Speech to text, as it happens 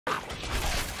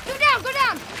down, go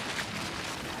down.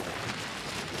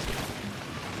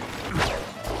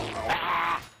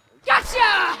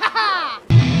 Gotcha!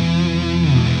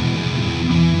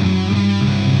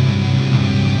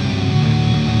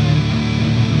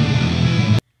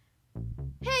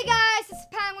 Hey guys, this is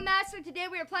Pm5. Today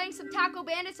we are playing some Taco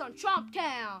Bandits on Chomp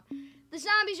Town. The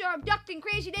zombies are abducting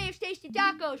Crazy Dave's tasty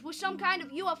tacos with some kind of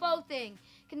UFO thing.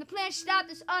 Can the plants stop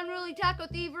this unruly taco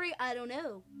thievery? I don't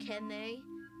know. Can they?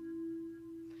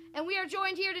 And we are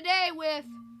joined here today with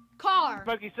Car.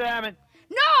 SmokeySamn.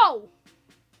 No!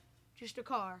 Just a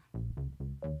car.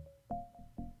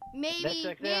 Maybe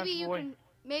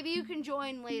you can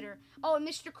join later. Oh, and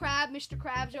Mr. Crab. Mr.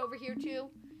 Crab's over here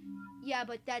too. Yeah,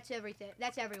 but that's everything.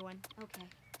 That's everyone. Okay.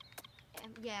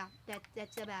 Yeah,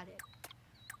 that's about it.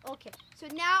 Okay, so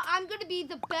now I'm going to be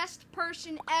the best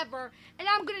person ever, and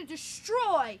I'm going to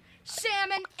destroy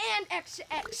Salmon and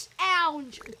XX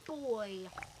Ounge Boy.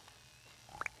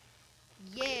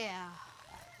 Yeah.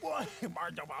 Boom.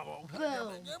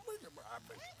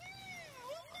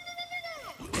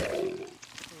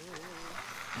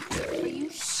 Are you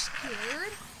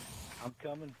scared? I'm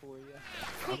coming for you.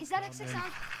 Wait, is that XX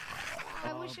Ounge?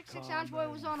 I wish XX Ounge Boy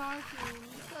was on our team,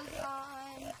 because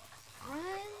I'm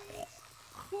friends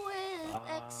with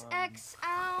XX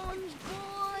Ounge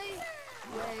Boy.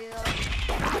 Way up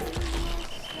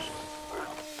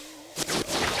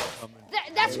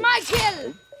that's my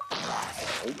kill!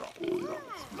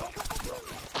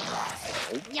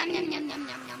 Yum, yum, yum, yum, yum,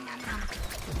 yum, yum, yum.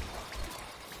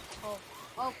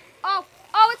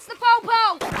 Oh, it's the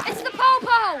Popo! It's the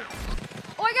Popo!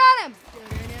 Oh, I got him!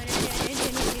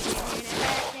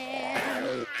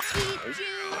 Eat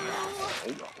you!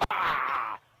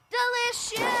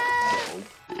 Delicious!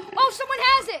 Oh, someone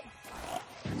has it!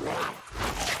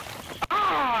 I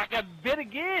got bit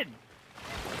again!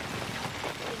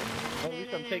 Well, at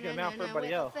least I'm taking them out for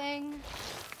everybody else.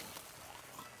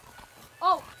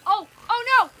 Oh no! Oh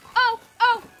no! Oh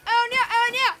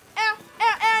no!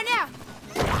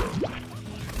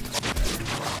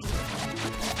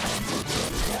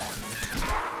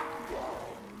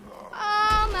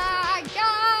 Oh my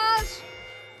gosh!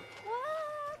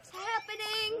 What's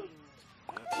happening?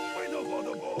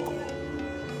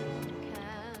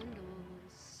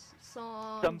 Candles,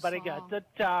 Somebody got the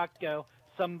taco.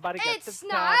 Somebody got the taco. It's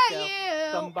not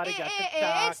you. Somebody got the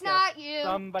taco. It's not you.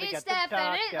 Somebody it's got the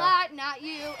definitely taco. not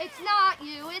you. It's not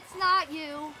you. It's not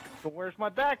you. But where's my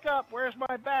backup? Where's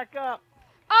my backup?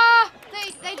 Ah,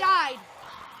 they died.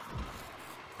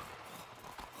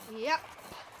 Yep.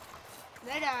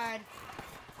 They died.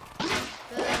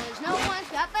 Cause no one's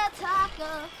got the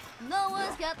taco. No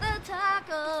one's got the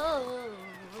taco.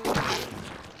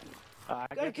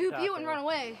 Gonna coop you and run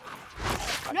away.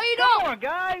 No, you don't. Come on,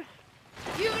 guys.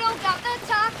 You don't got the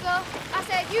taco. I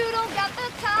said you don't got the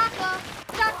taco.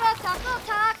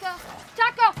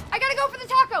 Taco. I gotta go for the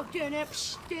taco.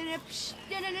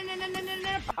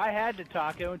 I had the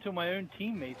taco until my own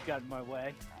teammates got in my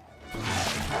way. Come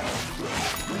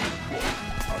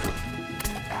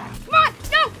on,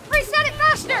 no, reset it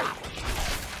faster.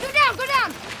 Go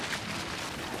down.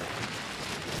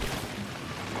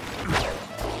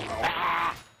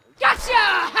 Gotcha!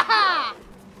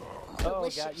 Oh,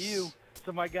 got you.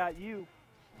 Somebody got you.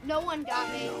 No one got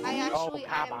me. I am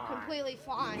completely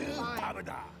fine.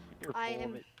 You're I full am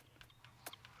of it.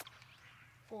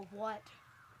 full of what?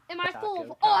 Am I full of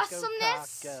Taco,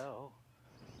 awesomeness? taco.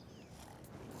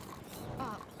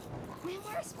 Oh, man,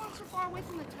 we're a sponsor far away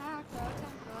from the taco.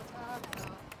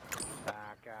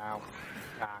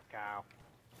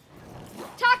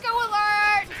 Taco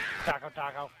alert!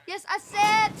 Taco. Yes, I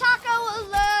said taco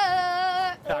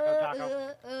alert.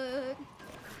 Taco.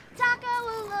 Taco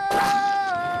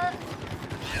alert.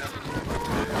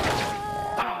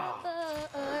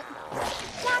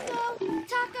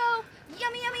 Taco.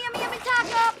 Yummy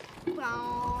taco.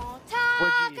 Oh,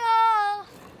 taco.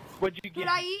 What'd you get? What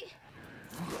I eat?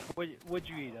 What'd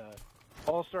you eat?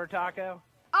 All-star taco?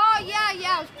 Oh, yeah, it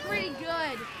was pretty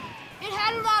good. It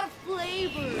had a lot of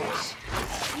flavors.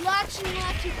 Lots and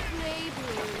lots of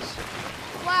flavors.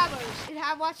 Flavors. It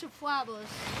had lots of flavors.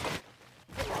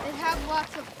 It had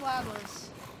lots of flavors.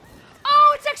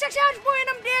 Oh, it's XX Ounge Boy and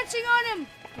I'm dancing on him.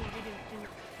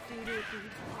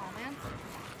 Oh, man.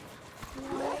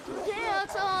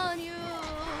 Dance on you.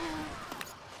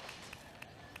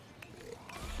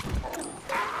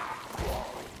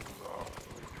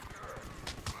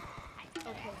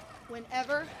 Okay,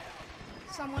 whenever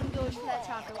someone goes for that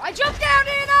taco, I jump down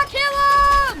and I kill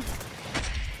him!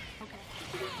 Okay.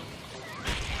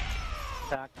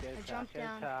 Taco. I jumped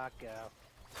down. Taco.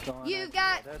 You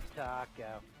got... The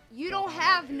taco. You don't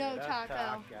have no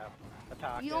taco. A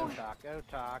taco, You don't- taco.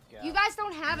 You guys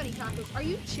don't have any tacos. Are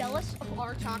you jealous of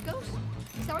our tacos?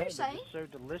 Is that what you're saying? It's so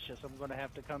delicious. I'm gonna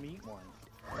have to come eat one.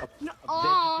 No,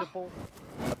 A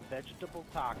vegetable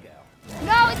taco.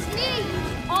 No, it's me.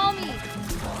 All me.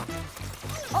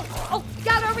 Oh,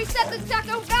 gotta reset the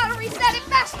taco. Gotta reset it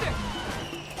faster.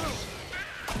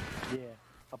 Yeah,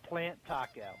 a plant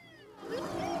taco.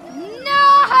 No!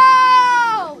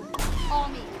 All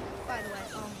me. By the way,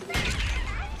 all me.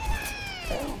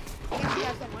 I guess you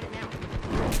guys don't want it now.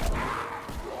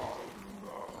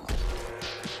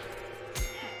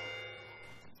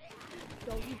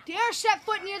 Don't you dare set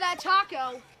foot near that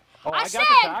taco. Oh, I got said,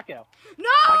 the taco. No!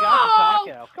 I got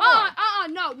the taco. Come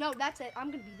on. No, that's it.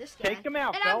 I'm gonna be this guy. Take them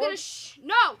out, and fellas. I'm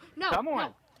gonna no. Come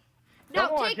on. No,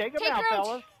 Come on, take them out, your own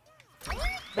fellas.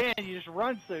 Man, you just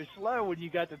run so slow when you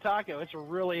got the taco. It's a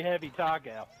really heavy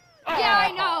taco. Yeah,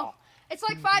 I know. It's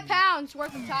like 5 pounds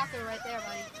worth of taco right there,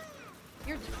 buddy.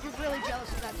 You're really jealous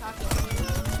of that taco.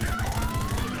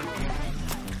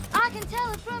 I can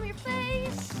tell it from your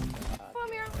face.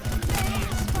 From your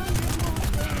face. From your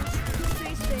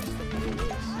face. Face.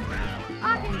 I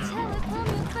can tell it from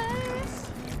your face.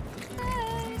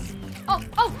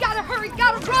 Oh, gotta hurry,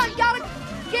 gotta run, gotta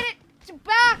get it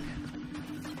back.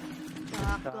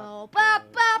 Taco, ba,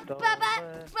 ba, ba, ba, ba,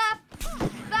 ba,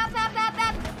 ba, ba, ba, ba.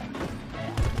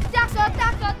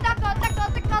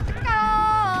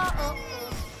 Taco.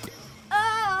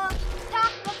 Oh,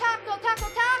 taco.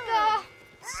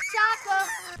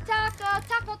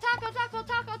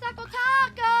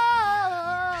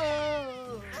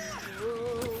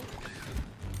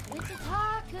 It's a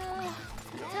taco.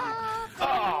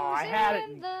 Oh, I had it.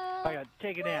 I got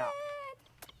taken out.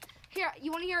 Here,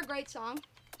 you want to hear a great song?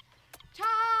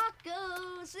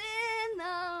 Tacos in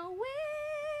the window.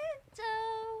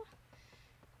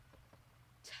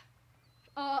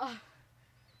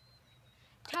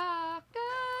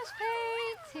 Tacos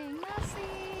painting the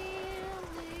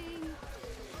ceiling,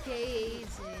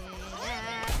 gazing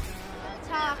at the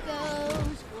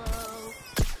tacos glow,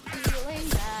 feeling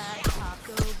that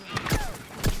taco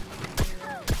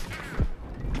glow.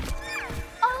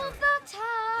 All of the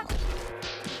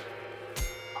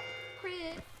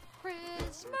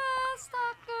Christmas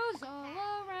tacos all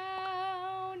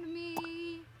around me.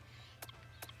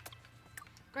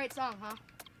 Great song, huh?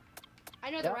 I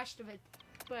know the rest of it,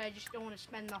 but I just don't want to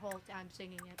spend the whole time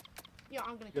singing it. Yeah,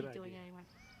 I'm gonna keep doing it anyway.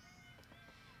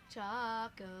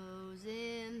 Tacos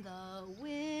in the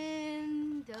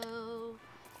window.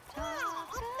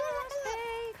 Tacos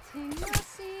painting the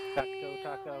ceiling.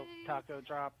 Taco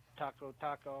drop, taco.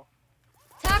 Taco.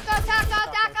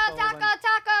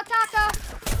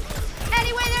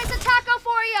 Anyway, there's a taco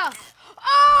for you.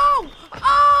 Oh!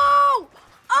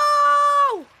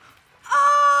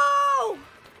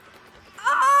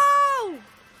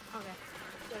 Okay,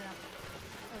 good enough.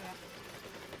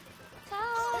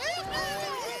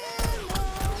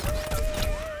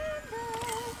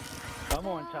 Come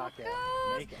on, taco.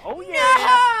 Make it. Oh yeah!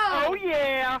 No! Oh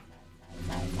yeah!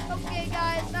 Okay,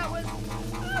 guys, that was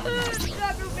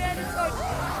Taco Bandits on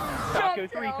Taco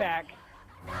 3-pack.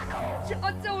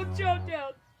 Until jumped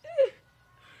out.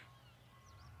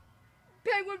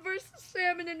 Penguin versus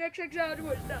Sam in the next exam.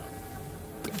 We'll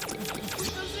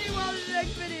see you all in the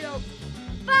next video.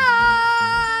 Bye!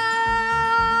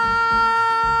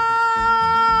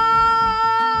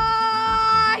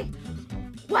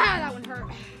 Wow, that one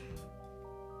hurt.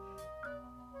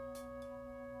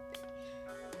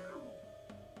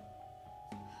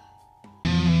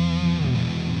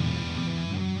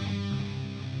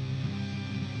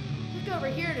 Click over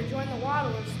here to join the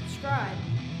waddle and subscribe.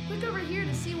 Click over here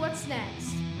to see what's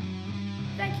next.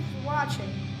 Thank you for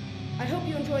watching. I hope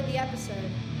you enjoyed the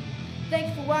episode. Thank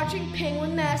you for watching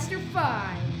Penguin Master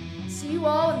 5. See you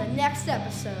all in the next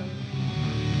episode.